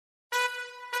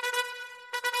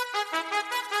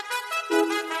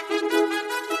Good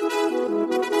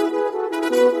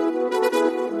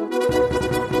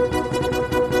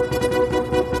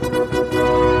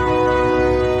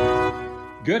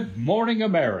morning,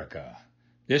 America.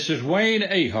 This is Wayne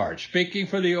Ahart speaking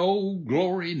for the Old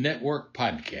Glory Network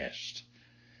podcast.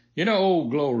 You know,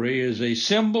 Old Glory is a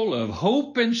symbol of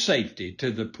hope and safety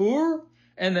to the poor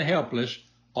and the helpless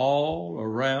all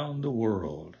around the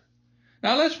world.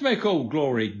 Now let's make Old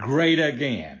Glory great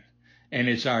again, and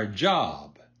it's our job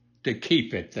to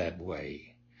keep it that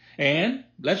way. And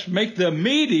let's make the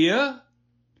media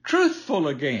truthful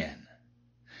again.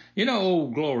 You know,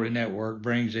 Old Glory Network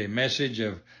brings a message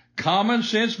of common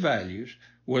sense values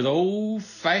with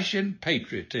old-fashioned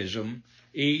patriotism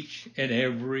each and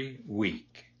every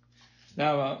week.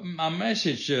 Now, my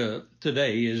message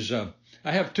today is, I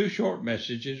have two short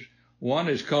messages. One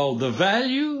is called The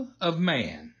Value of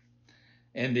Man,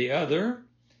 and the other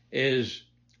is,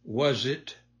 Was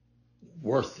It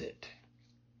Worth It?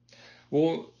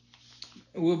 Well,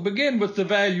 we'll begin with the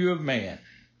value of man.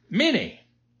 Many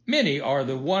are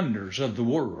the wonders of the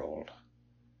world,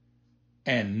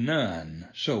 and none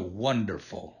so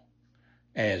wonderful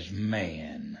as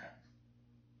man.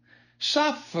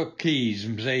 Sophocles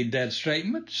made that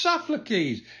statement.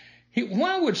 Sophocles.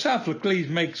 Why would Sophocles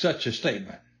make such a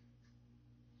statement?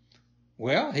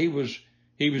 Well, he was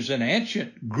an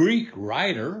ancient Greek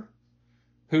writer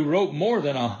who wrote more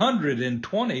than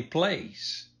 120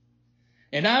 plays.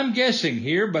 And I'm guessing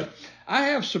here, but I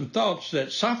have some thoughts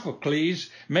that Sophocles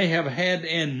may have had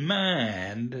in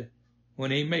mind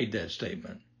when he made that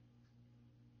statement.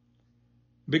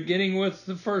 Beginning with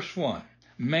the first one.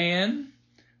 Man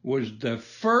was the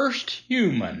first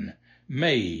human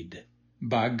made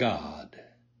by God.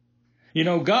 You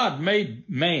know, God made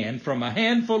man from a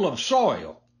handful of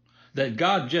soil that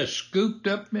God just scooped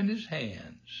up in his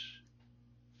hands.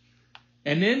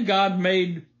 And then God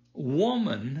made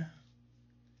woman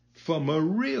from a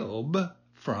rib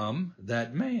from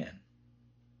that man.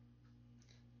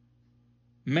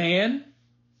 Man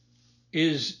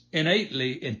is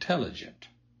innately intelligent,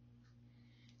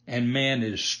 and man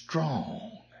is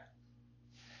strong.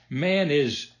 Man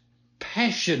is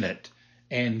passionate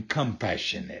and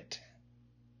compassionate.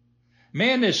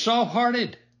 Man is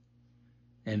soft-hearted,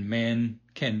 and man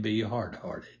can be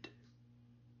hard-hearted.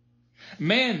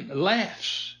 Man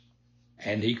laughs,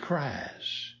 and he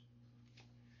cries.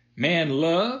 Man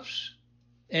loves,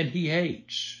 and he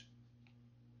hates.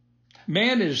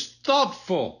 Man is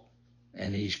thoughtful,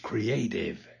 and he's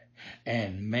creative.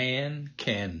 And man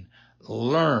can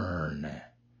learn,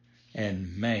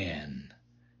 and man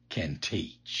can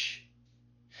teach.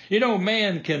 You know,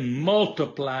 man can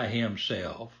multiply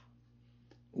himself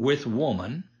with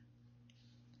woman,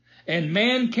 and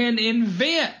man can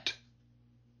invent,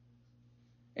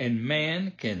 and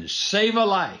man can save a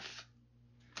life,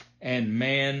 and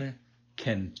man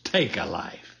can take a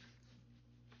life.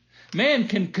 Man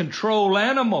can control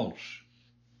animals,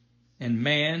 and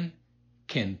man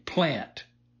can plant,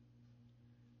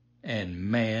 and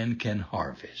man can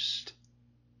harvest.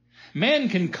 Man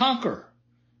can conquer,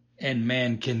 and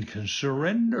man can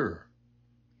surrender.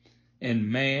 And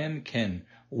man can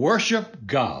worship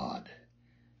God,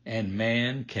 and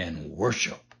man can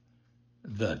worship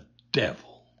the devil.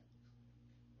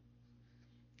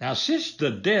 Now, since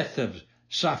the death of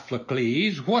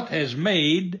Sophocles, what has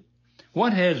man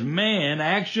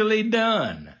actually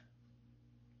done?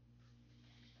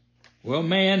 Well,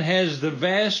 man has the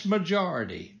vast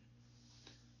majority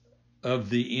of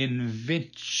the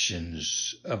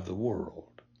inventions of the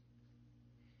world.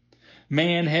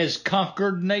 Man has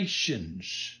conquered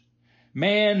nations.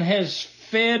 Man has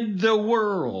fed the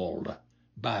world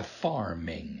by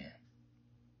farming.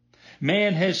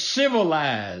 Man has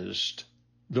civilized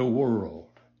the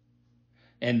world.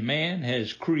 And man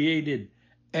has created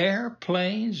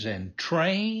airplanes and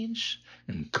trains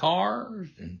and cars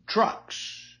and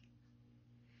trucks.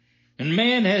 And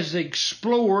man has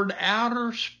explored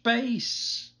outer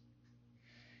space.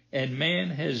 And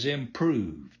man has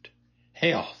improved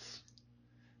health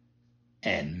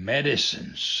and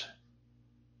medicines.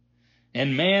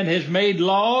 And man has made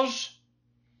laws.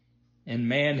 And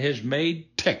man has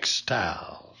made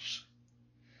textiles.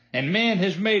 And man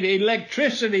has made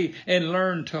electricity and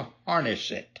learned to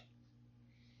harness it.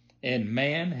 And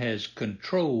man has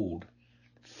controlled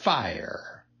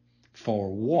fire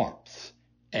for warmth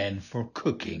and for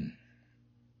cooking.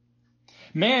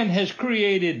 Man has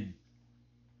created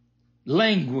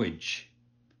language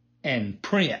and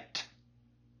print.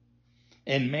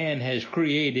 And man has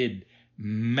created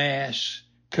mass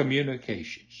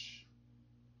communications.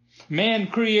 Man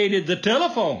created the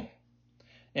telephone.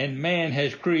 And man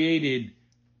has created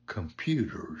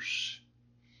computers.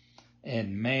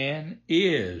 And man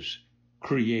is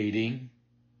creating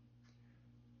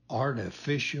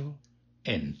artificial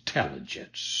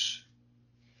intelligence.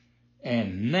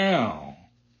 And now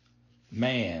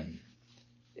man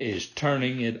is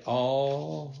turning it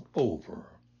all over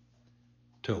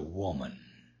to woman.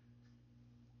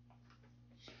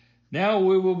 Now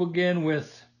we will begin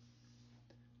with,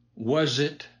 was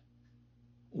it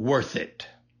worth it?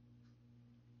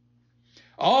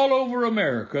 All over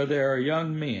America there are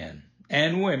young men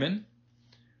and women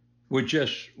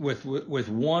with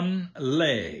one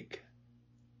leg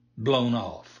blown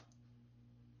off,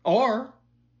 or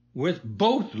with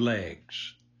both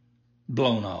legs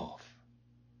blown off.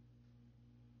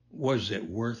 Was it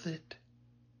worth it?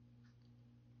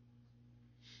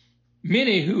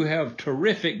 Many who have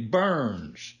terrific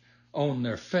burns on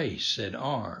their face and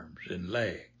arms and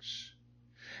legs.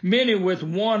 Many with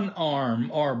one arm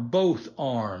or both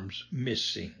arms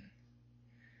missing.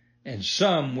 And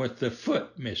some with the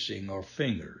foot missing or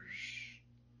fingers.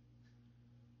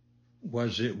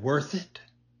 Was it worth it?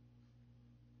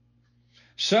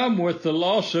 Some with the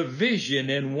loss of vision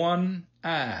in one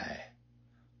eye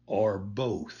or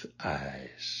both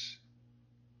eyes.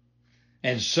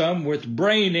 And some with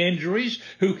brain injuries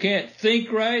who can't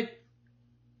think right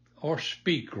or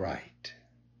speak right.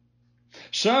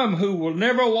 Some who will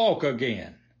never walk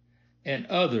again, and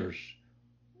others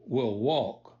will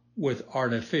walk with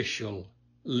artificial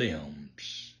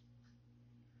limbs.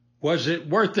 Was it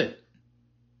worth it?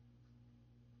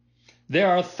 There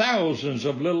are thousands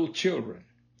of little children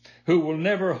who will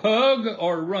never hug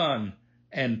or run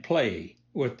and play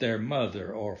with their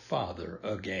mother or father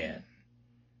again.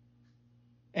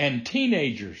 And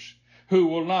teenagers who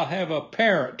will not have a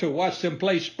parent to watch them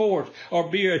play sports or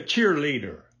be a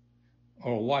cheerleader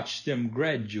or watch them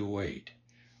graduate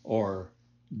or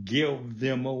give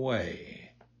them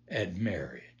away at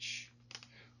marriage.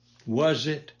 Was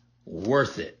it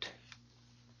worth it?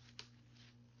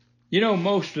 You know,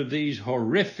 most of these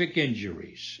horrific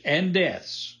injuries and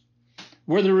deaths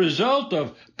were the result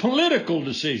of political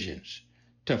decisions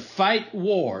to fight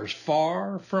wars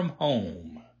far from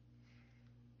home,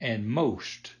 and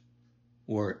most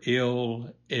were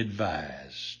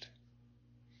ill-advised.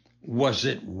 Was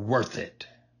it worth it?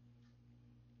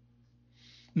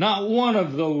 Not one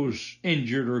of those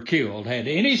injured or killed had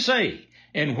any say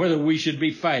in whether we should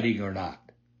be fighting or not.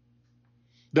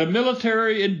 The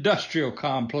military-industrial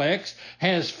complex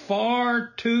has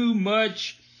far too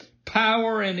much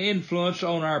power and influence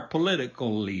on our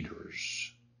political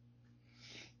leaders.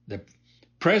 The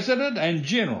President and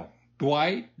General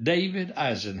Dwight David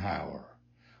Eisenhower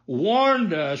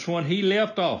warned us when he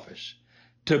left office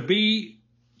to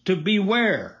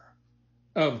beware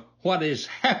of what is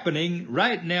happening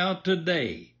right now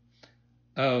today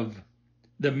of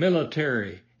the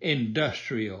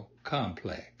military-industrial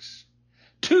complex.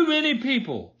 Too many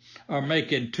people are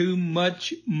making too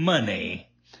much money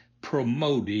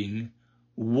promoting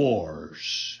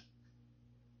wars.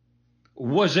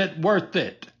 Was it worth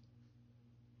it?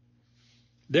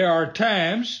 There are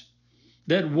times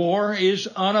that war is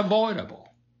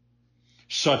unavoidable,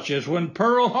 such as when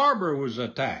Pearl Harbor was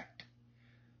attacked.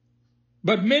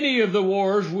 But many of the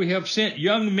wars we have sent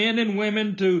young men and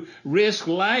women to risk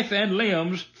life and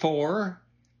limbs for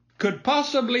could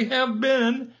possibly have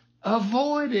been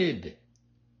avoided.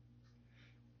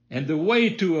 And the way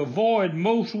to avoid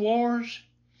most wars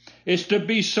is to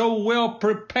be so well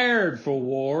prepared for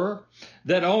war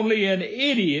that only an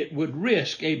idiot would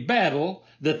risk a battle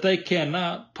that they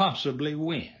cannot possibly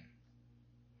win.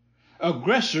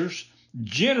 Aggressors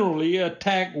generally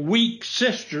attack weak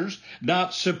sisters,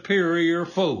 not superior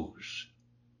foes.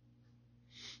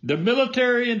 The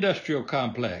military-industrial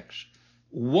complex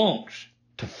wants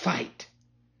to fight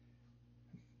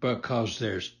because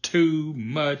there's too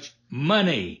much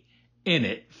money in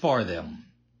it for them.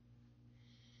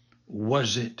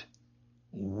 Was it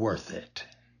worth it?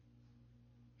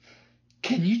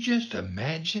 Can you just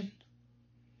imagine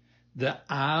the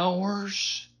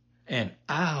hours and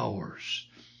hours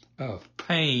of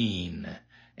pain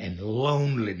and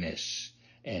loneliness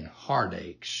and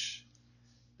heartaches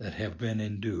that have been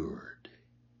endured?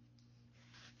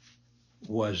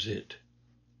 Was it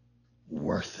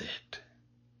worth it?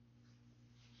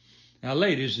 Now,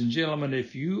 ladies and gentlemen,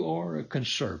 if you are a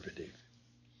conservative,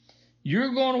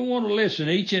 you're going to want to listen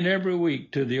each and every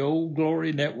week to the Old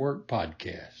Glory Network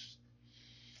podcast.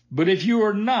 But if you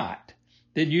are not,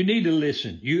 then you need to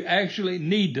listen. You actually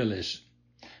need to listen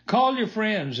Call your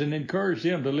friends and encourage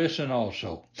them to listen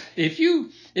also. If you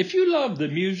love the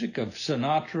music of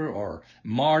Sinatra or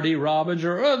Marty Robbins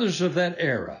or others of that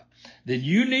era, then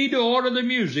you need to order the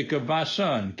music of my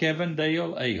son, Kevin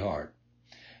Dale Ahart.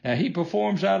 Now, he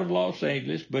performs out of Los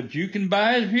Angeles, but you can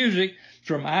buy his music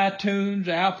from iTunes,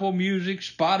 Apple Music,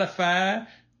 Spotify,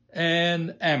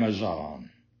 and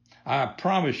Amazon. I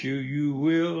promise you, you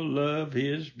will love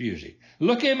his music.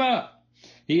 Look him up.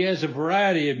 He has a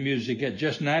variety of music at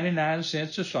just 99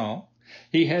 cents a song.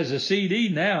 He has a CD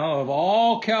now of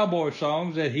all cowboy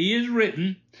songs that he has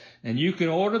written, and you can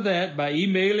order that by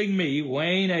emailing me,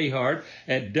 Wayne Ahart,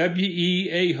 at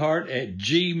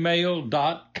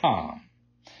weahart@gmail.com.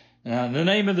 Now, the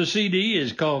name of the CD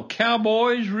is called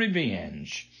Cowboy's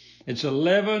Revenge. It's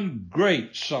 11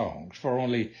 great songs for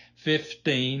only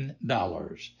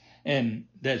 $15. And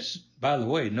that's, by the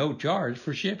way, no charge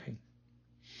for shipping.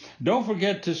 Don't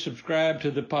forget to subscribe to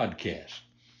the podcast.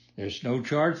 There's no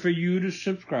charge for you to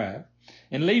subscribe.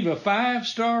 And leave a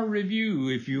 5-star review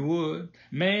if you would.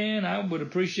 Man, I would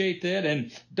appreciate that.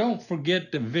 And don't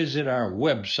forget to visit our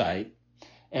website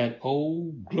at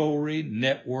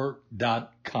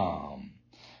oldglorynetwork.com.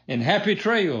 And happy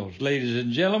trails, ladies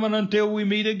and gentlemen, until we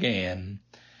meet again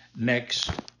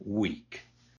next week.